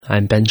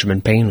I'm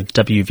Benjamin Payne with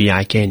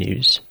WVIK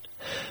News.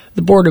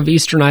 The Board of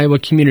Eastern Iowa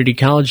Community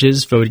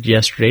Colleges voted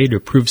yesterday to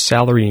approve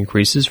salary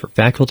increases for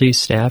faculty,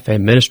 staff, and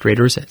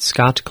administrators at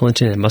Scott,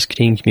 Clinton, and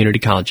Muscatine Community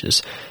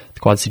Colleges. The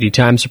Quad City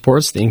Times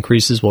reports the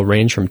increases will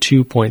range from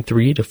 2.3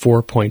 to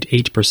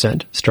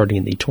 4.8% starting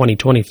in the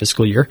 2020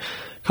 fiscal year.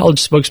 College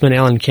spokesman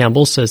Alan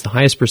Campbell says the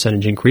highest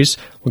percentage increase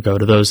will go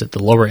to those at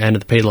the lower end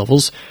of the pay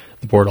levels.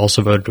 The board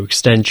also voted to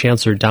extend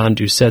Chancellor Don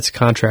Doucette's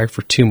contract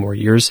for 2 more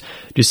years.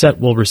 Doucette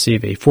will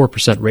receive a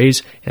 4%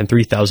 raise and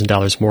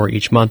 $3,000 more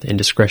each month in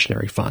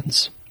discretionary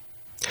funds.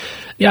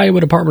 The Iowa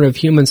Department of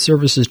Human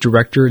Services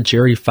Director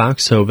Jerry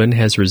Foxhoven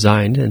has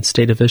resigned, and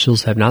state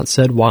officials have not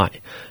said why.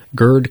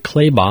 Gerd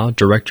Claybaugh,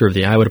 director of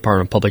the Iowa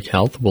Department of Public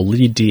Health, will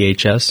lead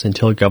DHS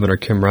until Governor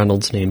Kim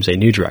Reynolds names a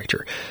new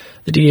director.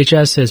 The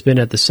DHS has been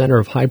at the center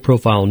of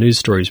high-profile news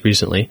stories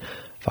recently.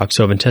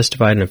 Foxhoven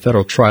testified in a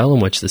federal trial in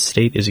which the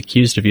state is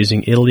accused of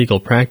using illegal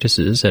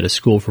practices at a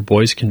school for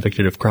boys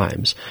convicted of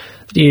crimes.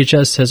 The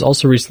DHS has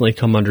also recently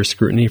come under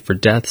scrutiny for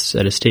deaths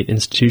at a state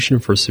institution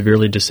for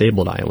severely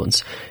disabled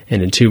Iowans.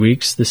 And in 2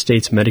 weeks, the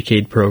state's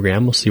Medicaid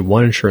program will see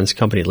one insurance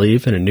company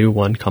leave and a new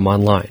one come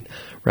online.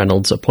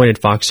 Reynolds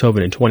appointed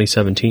Foxhoven in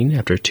 2017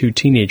 after 2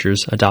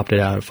 teenagers adopted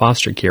out of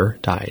foster care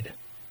died.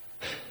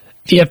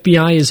 The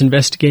FBI is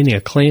investigating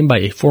a claim by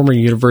a former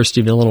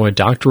University of Illinois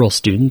doctoral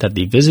student that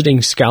the visiting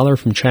scholar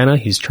from China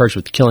he's charged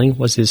with killing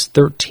was his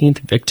 13th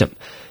victim.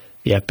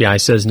 The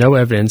FBI says no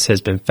evidence has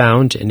been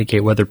found to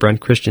indicate whether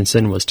Brent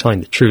Christensen was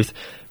telling the truth.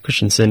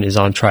 Christensen is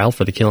on trial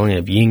for the killing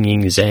of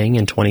Yingying Zhang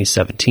in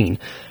 2017.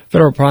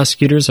 Federal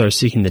prosecutors are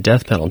seeking the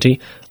death penalty.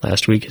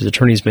 Last week, his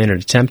attorneys made an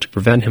attempt to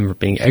prevent him from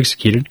being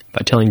executed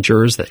by telling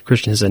jurors that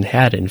Christensen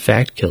had, in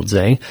fact, killed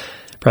Zhang.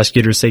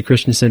 Prosecutors say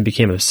Christensen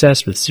became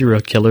obsessed with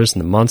serial killers in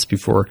the months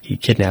before he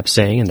kidnapped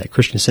Zhang, and that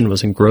Christensen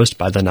was engrossed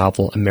by the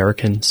novel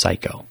American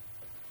Psycho.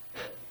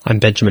 I'm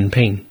Benjamin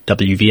Payne,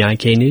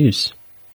 WVIK News.